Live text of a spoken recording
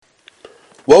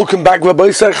Welcome back, Rabbi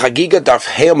Isaac. Chagiga Daf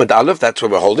Hey Amud Aleph. That's where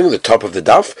we're holding, the top of the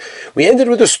Daf. We ended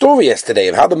with a story yesterday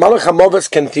of how the Malach HaMoves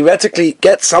can theoretically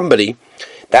get somebody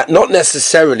that not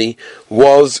necessarily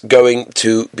was going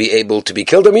to be able to be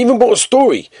killed. And we even brought a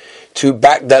story to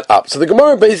back that up. So the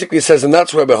Gemara basically says, and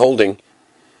that's where we're holding,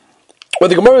 where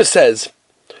the Gemara says,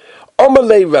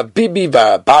 Omalei Rabibi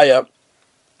Varabaya,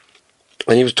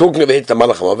 and he was talking over here to the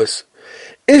Malach HaMoves,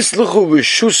 Isluchu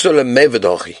Rishusa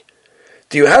Lemevedochi.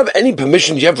 Do you have any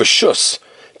permission? Do you have reshus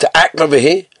to act over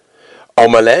here?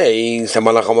 Omalei, the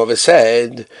Malach HaMoves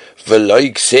said,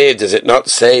 V'loik said, does it not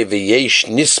say, V'yesh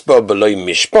nispa b'loi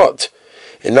mishpat?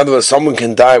 In other words, someone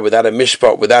can die without a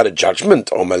mishpat, without a judgment.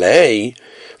 Omalei,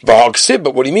 V'hag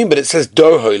but what do you mean? But it says,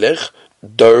 Dor hoilech,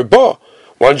 Dor ba.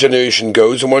 One generation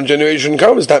goes and one generation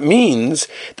comes. That means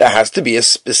there has to be a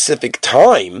specific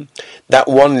time that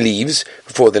one leaves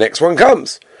before the next one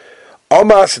comes.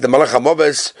 Omar said the Malach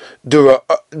HaMoves,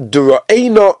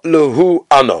 Dura'ena lehu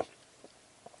ana.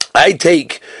 I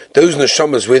take those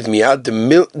neshamas with me,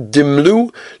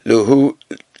 dimlu lehu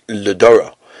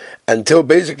ledora, until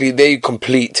basically they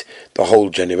complete the whole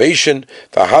generation.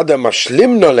 V'hada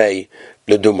mashlim nolei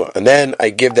leduma, and then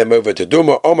I give them over to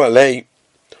Duma. Omalei.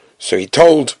 So he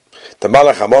told the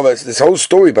Malach HaMoves, this whole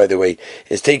story, by the way,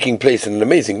 is taking place in an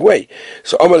amazing way.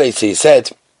 So Omalei, he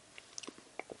said,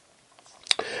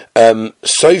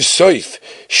 Soif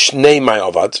shnei my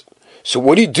avad. So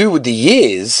what do you do with the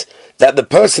years that the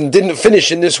person didn't finish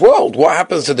in this world? What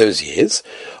happens to those years?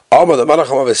 Amar, the Malach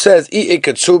HaMoves says, the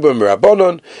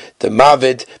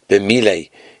mavid b'milei.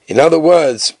 In other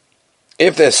words,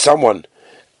 if there's someone,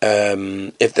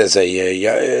 if there's a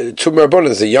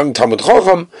young Talmud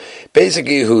Chacham,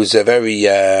 basically who's a very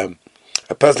a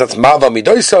person that's mava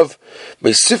midosav,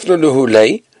 meisifnu luhu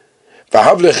lei,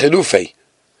 v'hav lechilufei.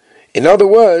 In other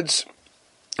words,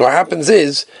 what happens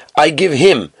is, I give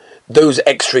him those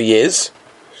extra years,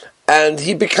 and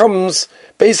he becomes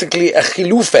basically a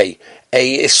chilufe,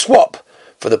 a swap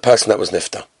for the person that was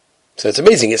nifta. So it's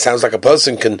amazing. It sounds like a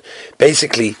person can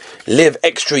basically live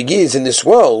extra years in this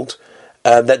world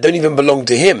that don't even belong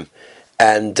to him.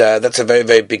 And that's a very,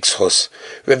 very big schos.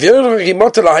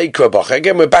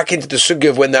 Again, we're back into the sugya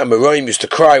of when the Amoraim used to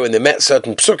cry when they met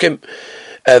certain psukim.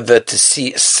 To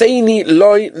see Seini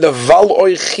loy leval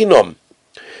oy chinom.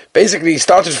 Basically, he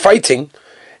started fighting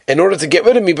in order to get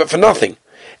rid of me, but for nothing.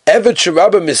 Evet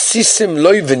sherabba mesisim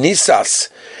loy v'nisas.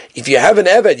 If you have an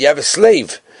eved, you have a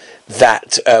slave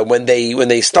that when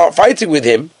they start fighting with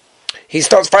him, he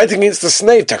starts fighting against the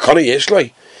slave. Takana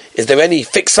yeshloi. Is there any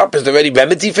fix up? Is there any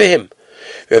remedy for him?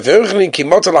 He used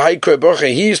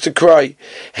to cry,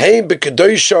 Hey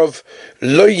b'kadoshov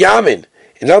lo yamin.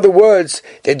 In other words,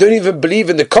 they don't even believe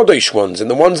in the Kodesh ones and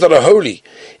the ones that are holy.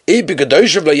 If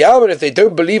they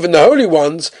don't believe in the holy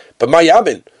ones, but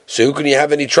Mayamin, so who can you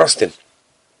have any trust in?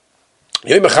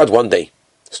 Yom Echad one day,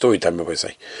 story time I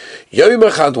say. Yom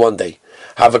Echad one day,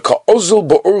 have a ka'ozul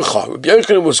ba'urcha. Rabbi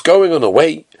Yochanan was going on a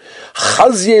way.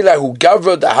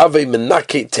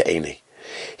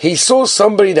 He saw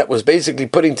somebody that was basically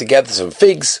putting together some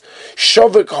figs.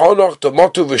 Shavik honach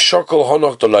domotu v'shokol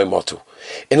honach doloi motu.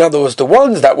 In other words, the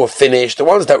ones that were finished, the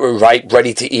ones that were ripe,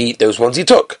 ready to eat, those ones he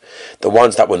took. The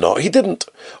ones that were not, he didn't.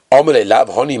 I'm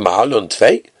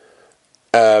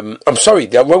sorry,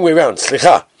 the wrong way around.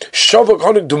 Slicha.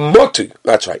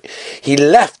 That's right. He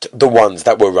left the ones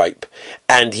that were ripe,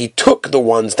 and he took the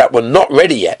ones that were not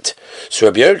ready yet. So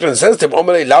Rabbi Yochanan says to him, I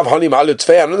don't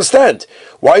understand.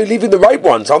 Why are you leaving the ripe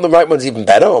ones? Aren't the ripe ones even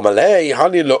better? No.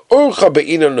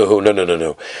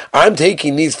 I'm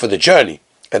taking these for the journey.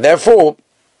 And therefore,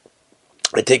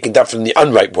 I take it from the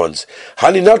unripe ones.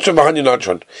 In other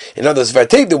words, if I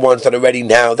take the ones that are ready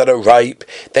now, that are ripe,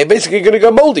 they're basically going to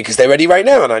go moldy because they're ready right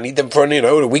now, and I need them for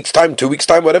a week's time, 2 weeks'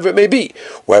 time, whatever it may be.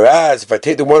 Whereas if I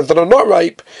take the ones that are not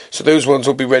ripe, so those ones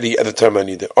will be ready at the time I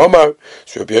need them. Omar,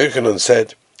 so Rabbi Yochanan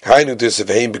said,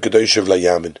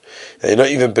 they're not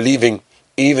even believing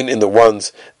even in the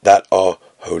ones that are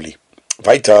holy.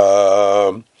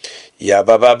 Vaita. Ya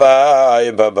baba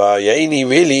yaini,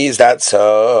 really, is that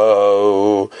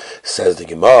so? Says the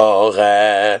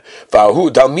Gemara. Vahu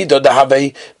dalmido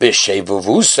dahave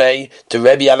b'shevuvusei to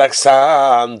Rebbe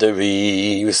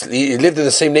Alexandri. He lived in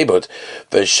the same neighborhood.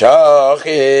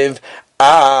 V'shachiv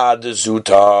ad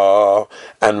zuta,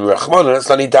 and Rachmana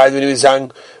Litzlan, he died when he was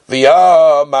young.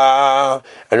 V'yama,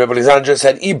 and Rebbe Alexandra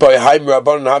said, "Iboy haim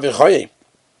rabban havi choye."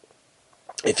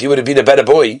 if he would have been a better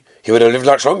boy, he would have lived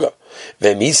much longer.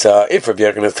 Vemisa, if Rabbi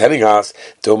Yochanan is telling us,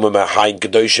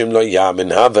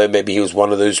 maybe he was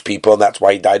one of those people, and that's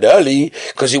why he died early,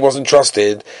 because he wasn't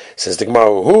trusted. Says the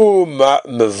Gemara,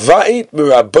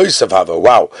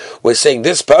 wow, we're saying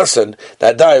this person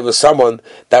that died was someone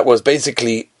that was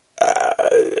basically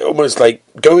almost like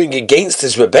going against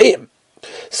his rebbeim.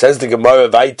 Says the Gemara,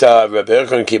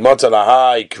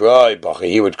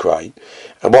 he would cry.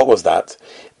 And what was that?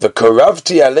 The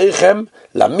Koravti Aleichem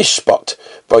La Mishpat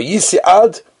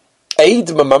Vayisiad Eid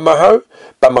Mamahar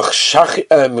Bamachshafim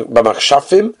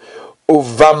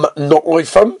Uvam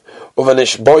Noifam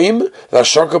Uvanishboim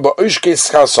Lashoka Ba'ushke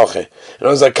Schasoche. And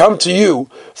as I come to you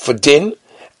for din,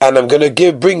 and I'm going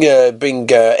to bring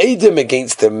Eidim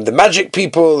against them, the magic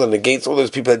people, and against all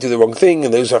those people that do the wrong thing,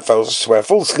 and those that swear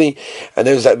falsely, and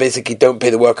those that basically don't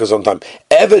pay the workers on time.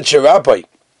 Eved Sherabai.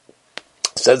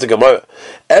 Says the Gemara,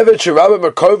 if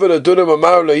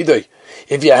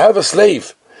you have a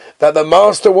slave that the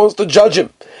master wants to judge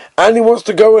him and he wants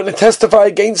to go and testify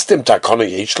against him,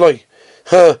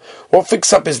 what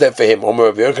fix up is there for him? Woe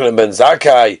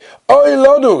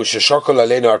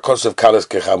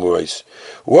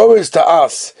is to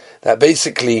us that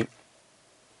basically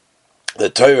the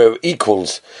Torah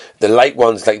equals the light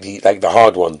ones like the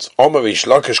hard ones.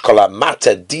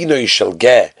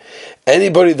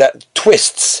 Anybody that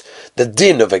twists the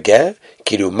din of a ger,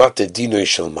 kiru mate dinoi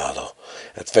shel malo.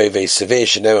 That's very, very severe.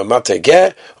 Shenema mate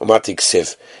ger or mate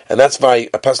ksiv. And that's why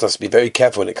a person has to be very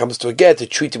careful when it comes to a ger to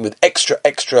treat him with extra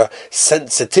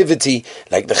sensitivity,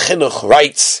 like the chinuch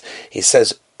writes. He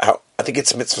says, I think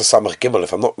it's mitzvah samach gimel,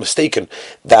 if I'm not mistaken,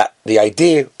 that the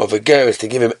idea of a ger is to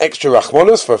give him extra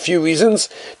rachmanos for a few reasons.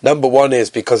 Number one is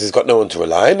because he's got no one to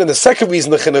rely on, and the second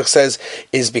reason the chinuch says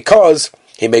is because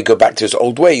he may go back to his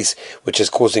old ways, which is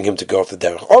causing him to go off the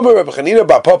derech.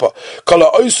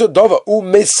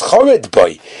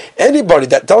 Anybody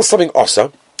that does something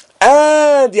osa,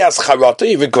 and he has charata,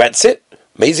 he regrets it,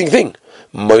 amazing thing.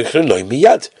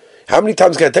 How many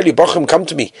times can I tell you, Bachim come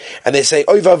to me, and they say,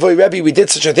 Oy vavoy Rebbe, we did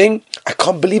such a thing, I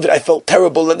can't believe it, I felt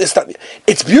terrible, and this, that.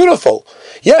 It's beautiful.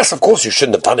 Yes, of course you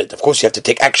shouldn't have done it, of course you have to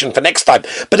take action for next time,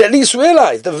 but at least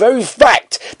realize the very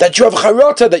fact that you have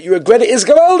charata, that you regret it, is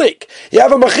gavaldik. You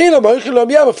have a machila,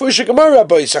 you have a fushik amara,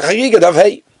 boys, a chagiga dav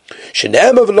hey.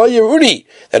 They're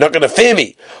not going to fear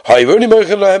me.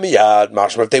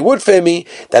 If they would fear me,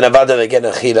 then Avada again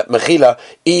mechila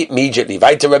immediately.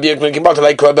 Weiter Rabbi Yochanan Kimbata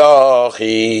like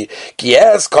Rabbi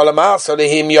Yes, Kolamas on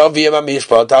him Yovim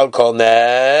Amishpat Al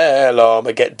Kolnel.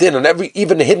 I get din on every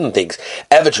even hidden things.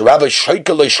 Evet Rabbi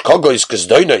Shoykelish Kogois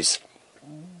Kazdoinos.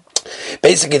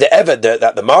 Basically, the Eved,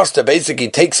 that the master basically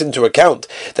takes into account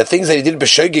the things that he did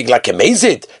b'shogig, like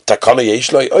amazing. Takana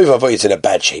yeshloi oivavoy is in a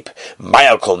bad shape.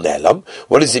 Mayal kol nelam.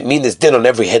 What does it mean? There's din on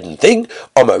every hidden thing.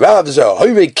 Omarav zo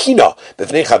hoyre kina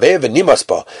b'fnei chaver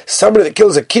v'nimaspa. Somebody that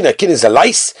kills a kina is a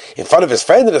lice in front of his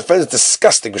friend, and his friend is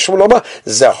disgusting. B'shmoloma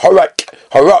ze horak.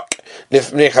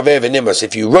 If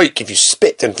you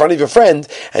spit in front of your friend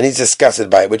and he's disgusted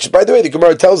by it, which by the way the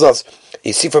Gemara tells us,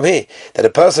 you see from here that a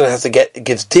person has to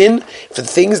gives din for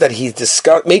things that he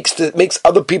makes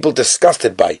other people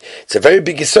disgusted by. It's a very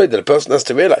big yesod that a person has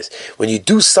to realize. When you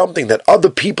do something that other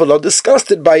people are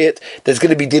disgusted by it, there's going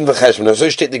to be din v'cheshbon. Now, so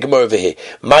state the Gemara over here.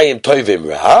 Mayim toivim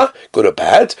ra, good or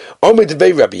bad. Omid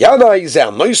vei Rabbi Yanai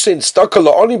zeh noisin stakal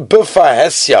oni b'fa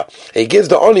hesya. He gives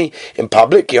the oni in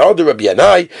public. Yehadu Rabbi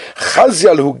Yanai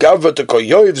chazyal hu gava to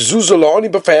koyoiv zuzah oni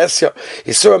b'fa hesya.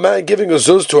 He saw a man giving a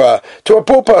zuz to a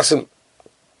poor person.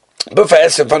 But for in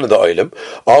front of the oilim,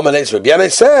 Amalek's Rabbi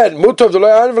Yanai said, "Mutav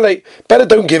the better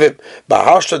don't give him."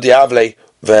 Bahashta diavle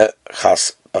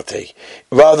v'chas batei.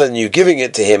 Rather than you giving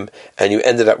it to him, and you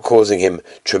ended up causing him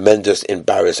tremendous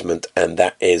embarrassment, and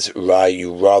that is why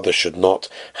you rather should not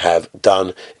have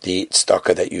done the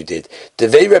tzedakah that you did.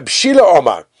 Devei Reb Shila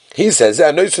Omar. He says,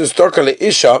 a person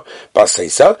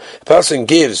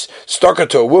gives tzedakah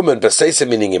to a woman, baseisa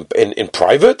meaning in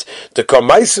private, the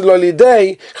brings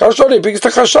the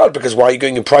chashad, because why are you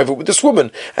going in private with this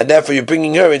woman? And therefore you're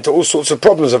bringing her into all sorts of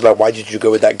problems of like, why did you go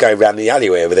with that guy around the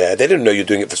alleyway over there? They didn't know you're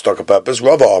doing it for tzedakah purpose.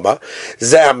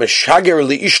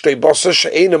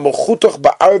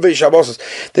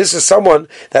 This is someone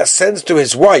that sends to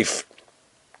his wife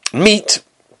meat,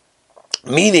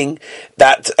 meaning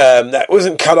that that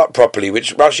wasn't cut up properly,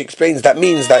 which Rashi explains that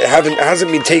means that it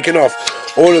hasn't been taken off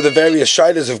all of the various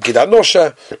shilas of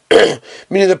Gidanosha,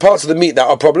 meaning the parts of the meat that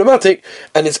are problematic,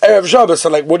 and it's Erev Shabbos, so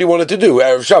like, what do you want it to do,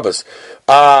 Erev Shabbos?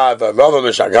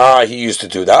 He used to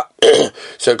do that,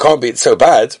 so it can't be so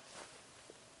bad.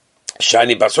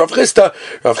 Shani Bas Rav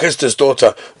Chisda's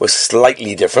daughter was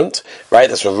slightly different, right?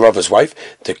 That's Rav's wife.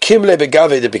 The Kimle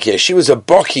Begave de Bekir. She was a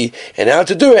boki in how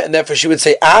to do it, and therefore she would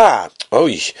say,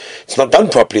 it's not done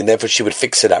properly, and therefore she would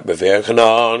fix it up.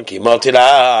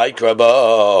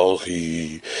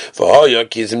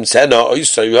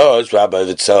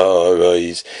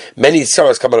 Many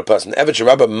sorrows come on a person. If you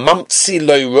have an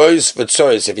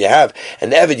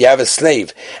Eved, you have a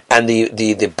slave, and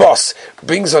the boss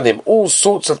brings on him all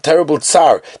sorts of terrible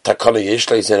tsar. Takana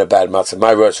Yishla is in a bad matzah.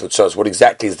 My rois v'tzoros. What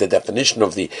exactly is the definition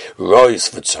of the rois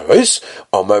v'tzoros?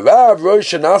 Omarav rois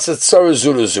shenasat tzara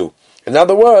zuluzu. In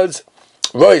other words,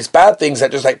 rois, bad things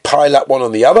that just like pile up one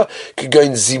on the other, could go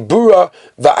in zibura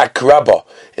va'akraba.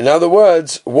 In other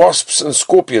words, wasps and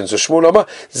scorpions.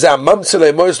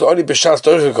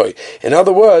 In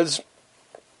other words,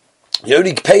 you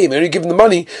only pay him, you only give him the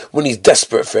money when he's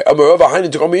desperate for it.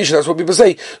 That's what people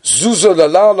say.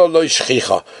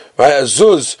 Right? A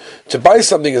zuz, to buy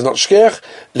something is not shkiach,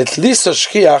 litlisa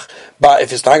shkiach, but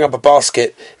if it's to hang up a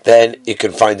basket, then you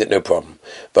can find it no problem.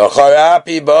 I'm going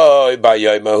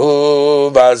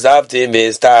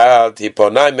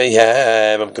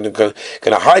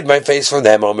to hide my face from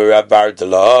them.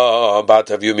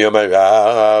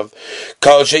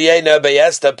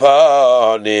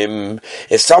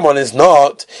 If someone is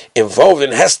not involved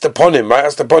in Hester Ponim, right?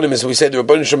 Hester Ponim is, we say the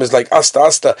Rabban Shem is like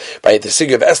Asta, by the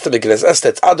sig of Esther, because Esther,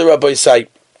 it's Adar Rabbi Say.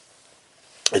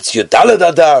 It's Yudala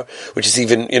Adar, which is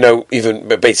even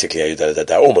basically Yudala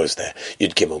Adar, almost there,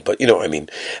 Yud Gimel, but you know what I mean.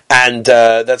 And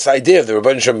that's the idea of the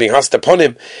Rabban Shem being Hasta upon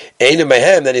him. Einem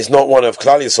Mehem, that is not one of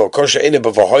Klal Yisrael, Kosher Einem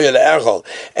B'Vahoya Le'erchol.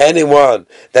 Anyone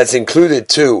that's included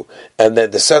too, and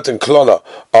that the certain klola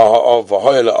of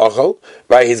Vahoya Le'erchol,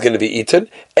 right, he's going to be eaten.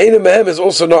 Einem Mehem is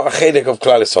also not a chedek of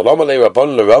Klal Yisrael. Amalei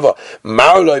Rabban L'Rava,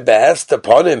 Ma'oloi Behest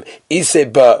upon him, Isei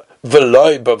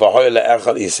V'loi B'Vahoya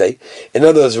Le'erchol Isei. In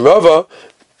other words, Rava,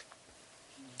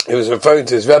 he was referring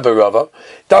to his Rebbe Rava,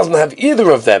 doesn't have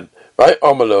either of them, right?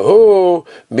 Amalahu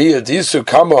miyadisu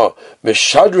kama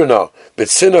mishadrana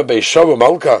bitsina beishava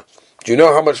malka. Do you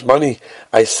know how much money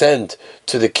I send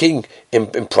to the king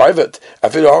in private?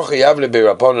 The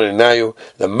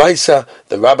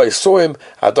rabbi saw him,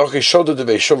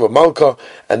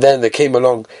 and then they came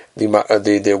along the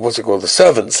what's it called, the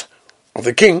servants of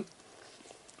the king,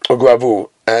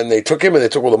 and they took him and they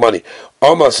took all the money.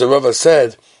 Amar Sarava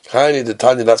said, the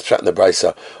Tanya, that's pshat in the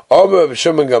Brisa.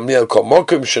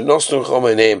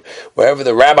 Wherever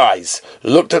the rabbis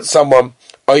looked at someone,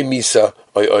 oy misa,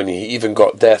 oy oni, he even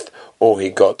got death, or he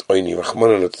got oini.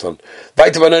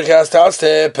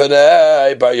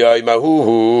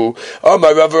 Oh,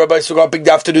 my rabbi, so got a big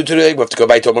daf to do today. We have to go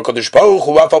back to HaKadosh Baruch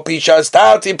Hu. Afal pisha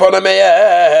starti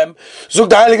ponamehem. Zug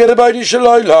the Heilige Rebbe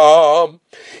Shalom.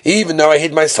 Even though I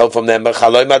hid myself from them, I'm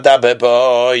going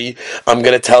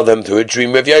to tell them through a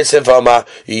dream of Yosef Amar,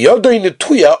 Yodoin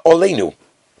Tuya Oleinu.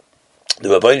 The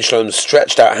Rabbeinu Shalom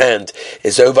stretched out hand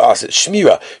is over us at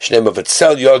Shmira, Shneim of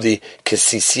Etzel Yodi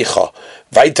Kesisicha.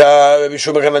 Vaita Rabbi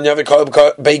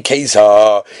Shmuel Bei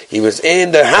Keza. He was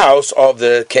in the house of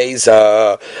the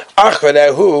Keza.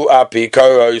 Achvelehu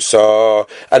Apikoros.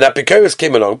 And Apikoros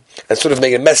came along and sort of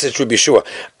made a message to Rabbi Shua.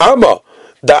 Amma.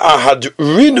 If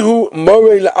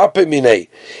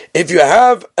you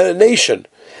have a nation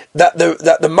that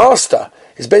the master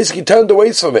is basically turned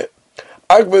away from it,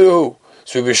 so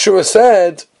Yeshua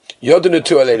said, don't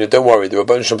worry, the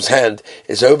Rabban Shem's hand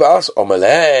is over us.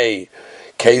 Omalei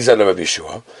Keza of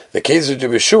Yeshua, the Keza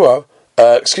of Yeshua.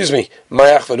 Excuse me,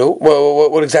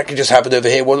 what exactly just happened over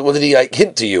here? What did he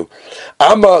hint to you?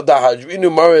 He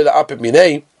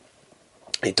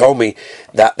told me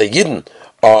that the Yidden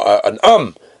are an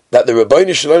that the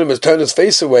Rabbeinu Shalom has turned his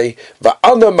face away,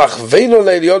 and I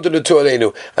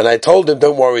told him,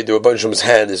 don't worry, the Rabbeinu Shalom's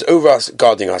hand is over us,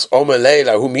 guarding us. So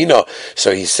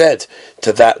he said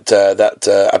to that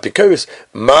Apikoros,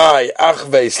 my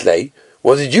achveislei,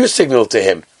 what did you signal to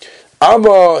him?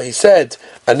 He said,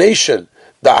 a nation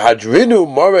that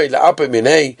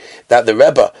the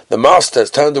Rebbe, the master,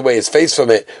 has turned away his face from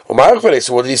it.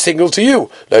 So what did he signal to you?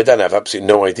 No, I don't have absolutely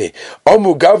no idea. If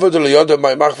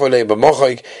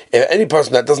any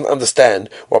person that doesn't understand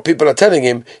what people are telling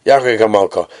him,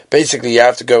 basically you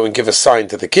have to go and give a sign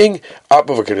to the king.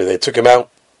 They took him out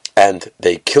and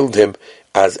they killed him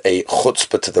as a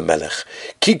chutzpah to the melech.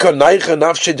 When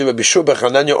Rabbi Shua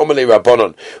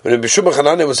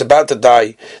Hanania was about to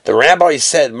die, the rabbi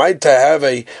said,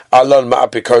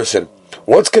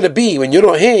 What's going to be when you're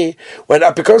not here, when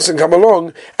Apikosim come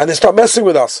along and they start messing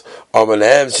with us?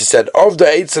 She said, of the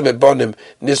Eitzim Ebonim,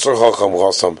 Nisr Chacham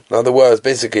Chosam. In other words,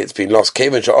 basically it's been lost.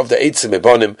 Of the Eitzim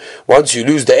Ebonim, once you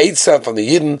lose the Eitzah from the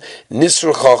Yidden,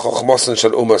 Nisr Chacham Chosam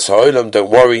Shal Umas Ha'olam,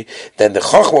 don't worry, then the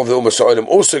Chacham of the Umas Ha'olam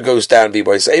also goes down.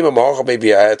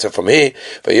 Maybe I had to from here.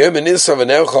 In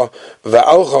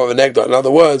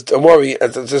other words, don't worry,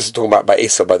 this is talking about by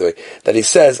Esau, by the way, that he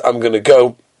says, I'm going to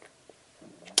go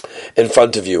in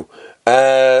front of you.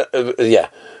 Yeah.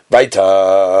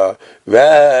 Baita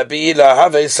Rabbi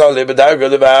Lahave Salih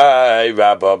B'Darga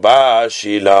Rabba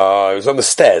Shila. He was on the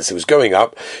stairs. He was going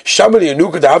up. Shamali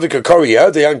Anuka Davika Kori,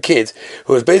 the young kid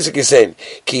who was basically saying,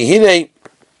 Ki hine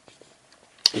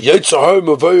Yotzahar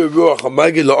Mavoy Ruach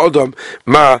Hamagi LaAdam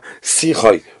Ma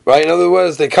Sichai. Right? In other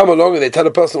words, they come along and they tell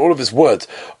a person all of his words.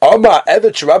 A rabbi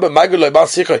that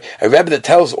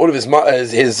tells all of his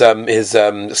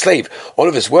slave all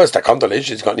of his words. He's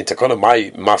got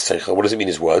my masech. What does it mean?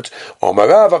 His words. Even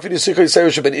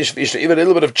a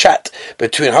little bit of chat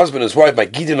between husband and his wife.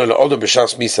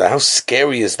 How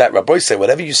scary is that? Rabbi say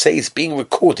whatever you say is being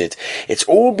recorded. It's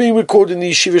all being recorded in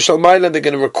the yeshiva shalmayla, and they're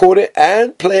going to record it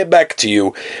and play it back to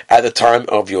you at the time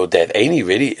of your death. Ain't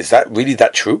really? Is that really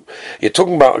that true? You're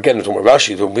talking about. Again, we're talking about Rashi,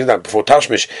 we're talking about before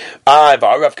Tashmish.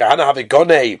 Rav Kahana have a gone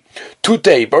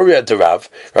Tute Boria de Rav.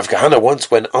 Rav Kahana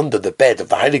once went under the bed of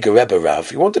the Heilige Rebbe Rav.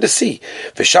 He wanted to see.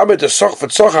 He saw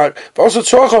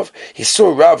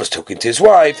Rav was talking to his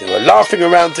wife. They were laughing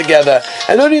around together,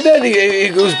 and only then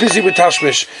he was busy with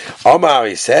Tashmish. Omar,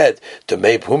 he said, to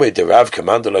Meib Hume de Rav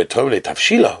Commander Loitole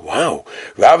Tavshila. Wow,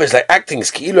 Rav is like acting.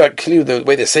 The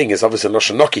way they're saying is obviously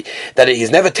Lashon Noki, that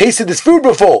he's never tasted this food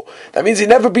before. That means he's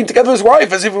never been together with his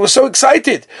wife, as if he was so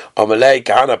excited. Amalei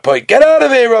Kahana Poi, get out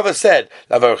of here, Rava said.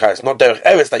 Not Derech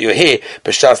Eretz that you're here,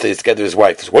 but Shas is together with his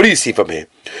wife. So what do you see from here?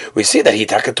 We see that he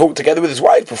could talk together with his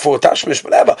wife before Tashmish,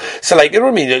 whatever. So, like, you know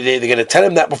what I mean? They're going to tell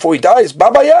him that before he dies.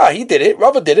 Babaya, he did it.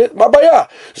 Rava did it. Babaya.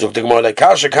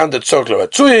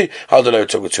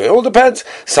 It all depends.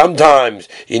 Sometimes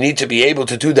you need to be able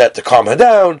to do that to calm her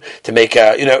down, to make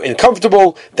her,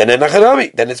 uncomfortable. Then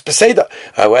it's Peseda.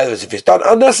 Whereas if it's done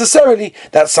unnecessarily,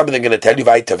 that's something they're going to tell you.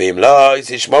 We've got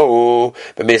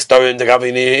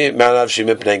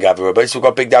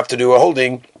big daf to do a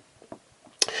holding.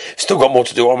 Still got more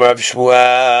to do. Amar Rav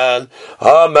Shmuel,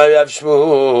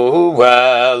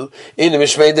 in the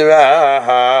Mishmei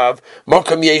Derav,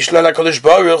 Mokum Yesh Lo LaKadosh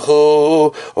Baruch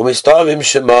Hu, Umistavim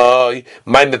Shemai,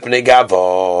 Mai Mipnei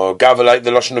Gavo, Gavo like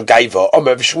the Lashon of Gaiva.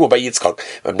 Amar Rav Shmuel by Yitzchak,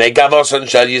 Mipnei Gavo Son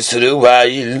Shal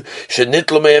Yisruel,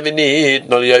 Shenitlo Me'avinit,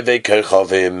 No Yovei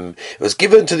Kerchavim. It was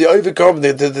given to the overcome,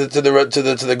 to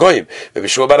the Goyim. Rav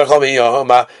Shmuel Barachami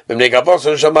Yoma, Mipnei Gavo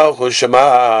Son Shal Malchus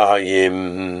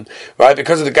Shemayim. Right,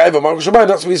 because of the guy of Malchus Shemayim,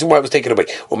 that's the reason why it was taken away.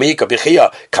 Umeika B'chia,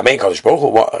 Kamei Kadosh Baruch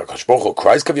Hu, Kadosh Baruch Hu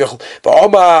cries Kaviyachol,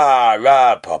 V'Omar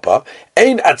Rab Papa,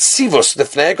 Ein Atzivos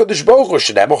Lefnei Kadosh Baruch Hu,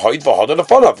 Shenema Hoid V'Hada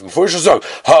Lefonav. Before she song,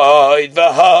 Hoid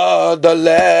V'Hada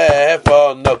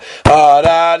Lefonav,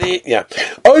 Harari, yeah.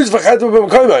 Oiz V'Chad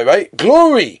V'Mkoimai, right?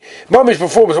 Glory, Mamish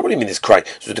performance. What do you mean this cry?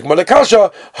 So the Gemara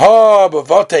Kasha, Ha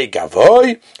B'Vatei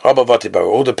Gavoy, Ha B'Vatei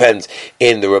Baruch. All depends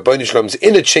in the Rabbeinu Shalom's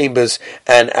inner chambers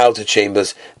and outer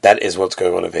chambers. That is what's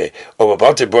going on over here. Oh,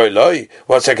 about it, boy, loy.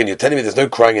 1 second, you're telling me there's no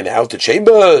crying in the outer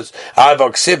chambers? Hashem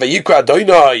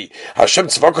tzvakos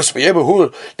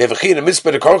b'yemahul levachin a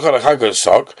mitzvah dekolcha lechagos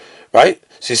sok. Right?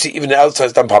 So you see, even the outside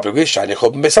is done publicly. Shining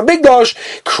Chob and Beis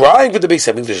Hamikdash, crying for the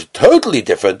Beis Hamikdash is totally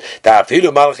different. Even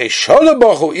the Malachei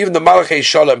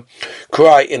Shalom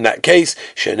cry in that case.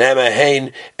 Shenema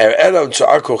Hein Elon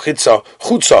Tzarko Chutza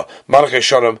Malachei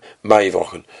Shalom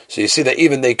Ma'ivochen. So you see that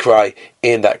even they cry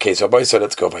in that case. So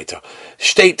let's go weiter.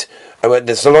 State.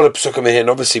 There's a lot of psukim in here, and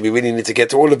obviously we really need to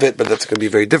get to all of it, but that's going to be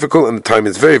very difficult, and the time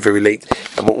is very, very late,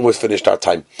 and we're almost finished our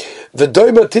time. The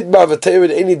doima tidma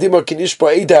v'teirid eni dima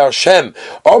kinishpa eida Hashem.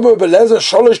 Omer belezer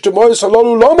sholish demoyes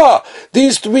halalu loma.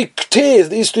 These three tears,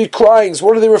 these three cryings,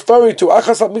 what are they referring to?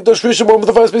 Achas al mikdash rishon of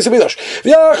the first Beis Hamikdash.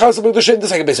 V'achas al mikdash in the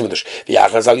second Beis Hamikdash.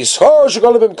 V'achas al yisro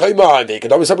shekol b'em kaimah. They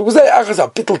can always have because they achas al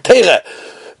bittul teire.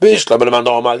 Bish, Laman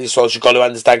Omar, Yisrael, Shikolu,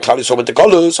 understand Klal Yisrael with the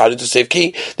Kolus, how to save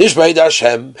key, Nishmeid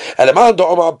Hashem, and the man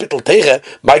Omar Bittel Tere,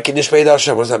 Mike Nishmeid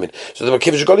Hashem, what does that mean? So the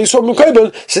Makiv Shikolu Yisrael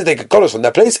Mukabel, since they get Kolus from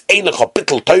that place, Einach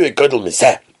Bittel Tere Godel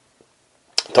Miseh.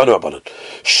 Tanu Abanon.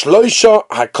 Shloisha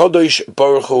HaKadosh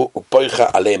Baruch Hu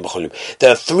U'Boicha Aleim B'Cholim.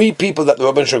 There are three people that the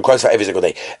Rabban Shalom cries for every single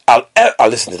day. I'll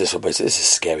listen to this one, this is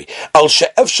scary. Al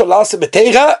She'ev Shalasa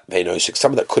B'Teira, Ve'inoisik,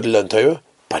 someone that could learn Torah,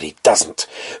 but he doesn't.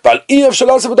 But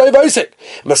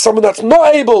someone that's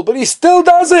not able, but he still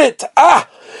does it.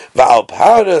 Va'al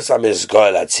parnas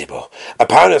amizgoel atzibur. A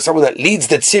parnas is someone that leads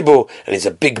the tzibur and is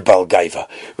a big balgaiva.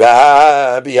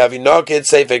 Rabbi Avinoket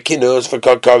Sefer Kinos for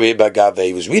Kokori Bagave.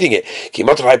 He was reading it. When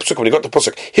he got to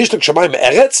Pasuk, Hishluk Shemaim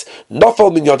Eretz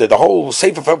Nofal Min Yodeh. The whole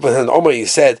Sefer fell from Omer. He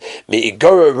said,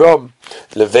 Me'igora Rom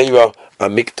Leveira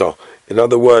Amikta. In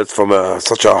other words, from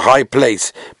such a high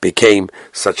place became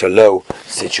such a low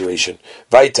situation.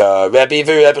 Vaita, Rabbi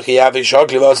Chiyavi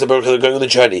Shogli was going on the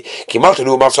journey.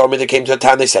 Kimatanu Masomi, they came to a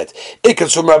town, they said, if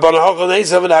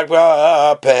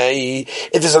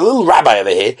there's a little rabbi over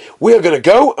here, we are going to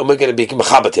go and we're going to be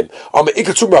Mechabatim.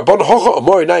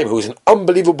 Who's an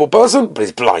unbelievable person, but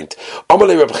he's blind.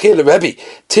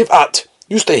 Tiv'at,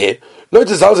 you stay here. No,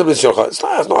 it's not a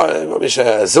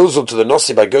zilzul to the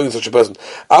Nossi by going such a person.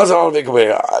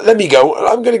 Let me go, and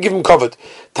I'm going to give him covered.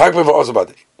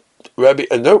 Rabbi,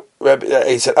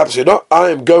 he said, absolutely not. I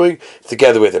am going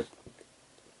together with him.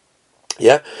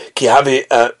 Yeah, kihavi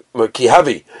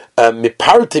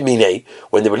mipartimine.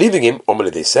 When they were leaving him,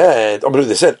 they said,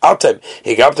 Atem,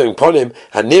 he gave them upon him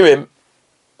and near him.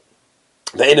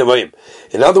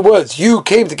 In other words, you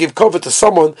came to give cover to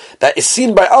someone that is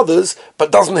seen by others but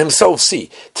doesn't himself see.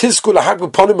 You should be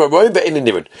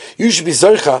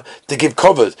zoicha to give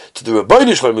cover to the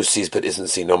Rebbeinu Shalom who sees but isn't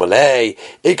seen.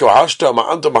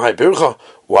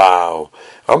 Wow,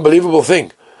 unbelievable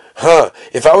thing.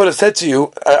 If I would have said to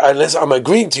you, unless I'm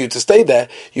agreeing to you to stay there,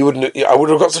 I wouldn't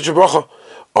have got such a bracha.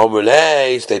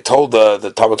 They told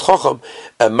the Talmud Chacham,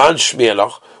 Man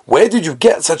Shmielach, where did you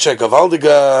get such a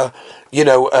gavaldiga,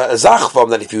 a zach from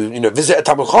that if you visit a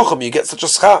Talmud Chacham, you get such a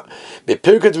schar?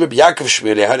 Bepirkat Rabbi Yaakov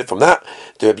Shmuel, I heard it from that.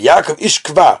 The Rabbi Yaakov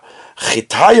Ishkva,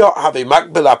 Chitaya have a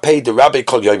makbel apei the Rabbi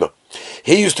Kol Yoima.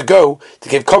 He used to go to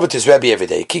give cover to his Rebbe every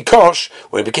day. Kikosh,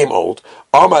 when he became old,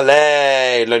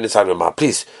 Amalei, learn inside of him.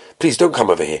 Please don't come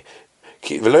over here.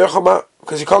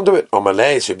 Because you can't do it.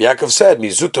 Amalei, so Yaakov said,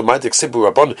 Mizuto Maitek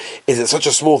Sibu Rabban. Is it such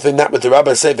a small thing that with the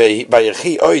rabbi say,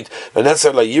 Vayechi Oid, and that's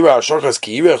like Yira Shorchas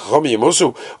Ki Yira Chacham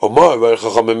Yemusu, or More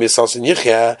Chacham Misas in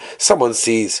Yichya. Someone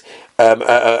sees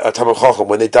a Talmud Chacham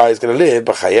when they die is going to live.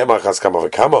 So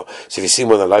if you see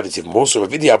one alive, it's even more so.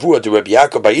 He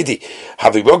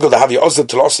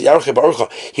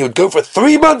would go for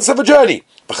 3 months of a journey.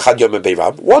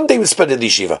 1 day was spent in the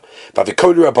yeshiva.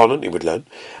 He would learn,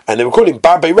 and they would call him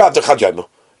Bar Beirav the Chad Yoma.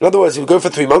 In other words, he would go for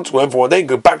 3 months, learn for 1 day, and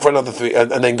go back for another 3,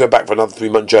 and then go back for another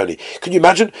 3-month journey. Can you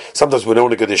imagine? Sometimes we don't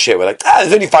want to go to share. We're like,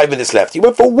 there's only 5 minutes left. He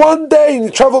went for 1 day and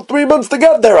he travelled 3 months to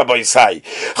get there. Rabbi Yisai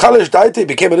Chalish Daite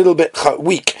became a little bit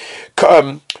weak.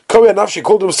 Korea Nafshi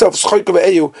called himself Schoik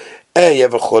Be'eyu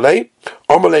Yevacholei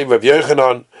Omalei Rav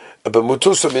Yochanan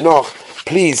B'Mutusa Minoch.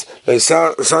 Please,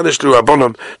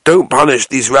 don't punish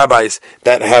these rabbis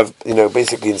that have,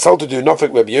 basically insulted you.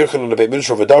 Nothing. Rabbi Yochanan and Rabbi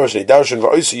Minshov v'Darshan, Darshan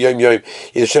v'Oisi Yom Yom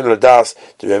Yidashen l'Das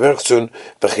to Rabbi Merchtzun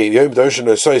v'Chi Yom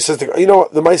Darshan. So he says, you know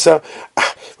what, the Maisa,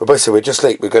 Rabbi said we're just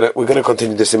late. We're gonna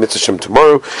continue this in Mitzvah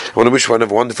tomorrow. I want to wish everyone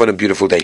a wonderful and beautiful day.